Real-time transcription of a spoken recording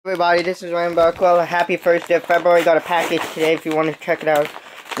Everybody, this is Ryan Barkwell. Happy 1st day of February. Got a package today if you want to check it out.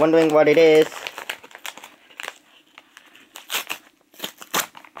 Wondering what it is.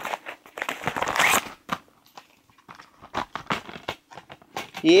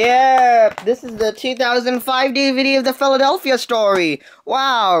 Yeah, this is the 2005 DVD of the Philadelphia Story.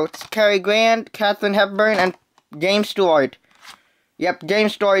 Wow, it's Cary Grant, Katharine Hepburn, and James Stewart. Yep,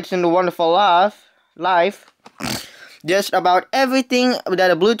 James Stewart's in The Wonderful Life. Just about everything that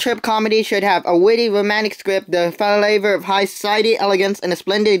a blue chip comedy should have. A witty, romantic script, the flavor of high society, elegance, and a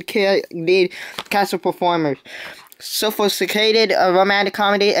splendid cast of performers. Sophisticated romantic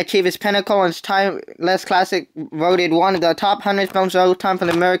comedy achieved its pinnacle and its timeless classic, voted one of the top 100 films of all time from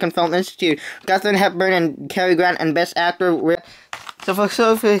the American Film Institute. Katharine Hepburn and Cary Grant and Best Actor.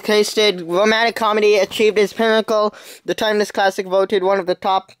 Sophisticated romantic comedy achieved its pinnacle. The timeless classic, voted one of the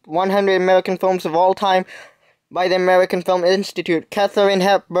top 100 American films of all time by the American Film Institute. Katharine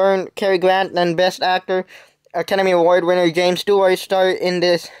Hepburn, Cary Grant, and Best Actor. Academy Award winner James Stewart starred in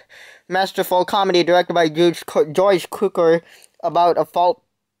this masterful comedy directed by George Cukor about a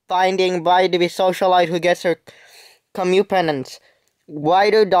fault-finding bride-to-be socialite who gets her comeuppance.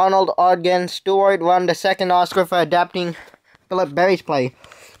 Writer Donald Ogden Stewart won the second Oscar for adapting Philip Berry's play.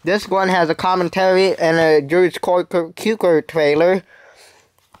 This one has a commentary and a George Cukor trailer.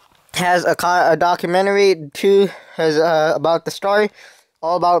 Has a documentary too, has about the story,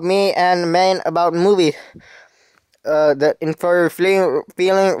 All About Me, and main about movie. The Infer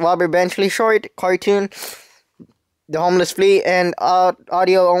Feeling, Robert Benchley short, cartoon, The Homeless Flea, and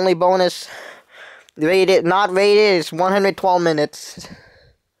audio only bonus. Not rated, is 112 minutes.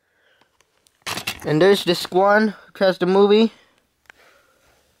 And there's disc 1, because the movie.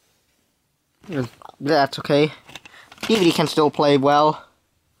 That's okay. DVD can still play well.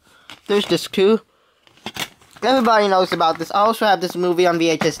 There's disc 2. Everybody knows about this. I also have this movie on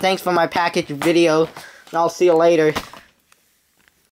VHS. Thanks for my package video. And I'll see you later.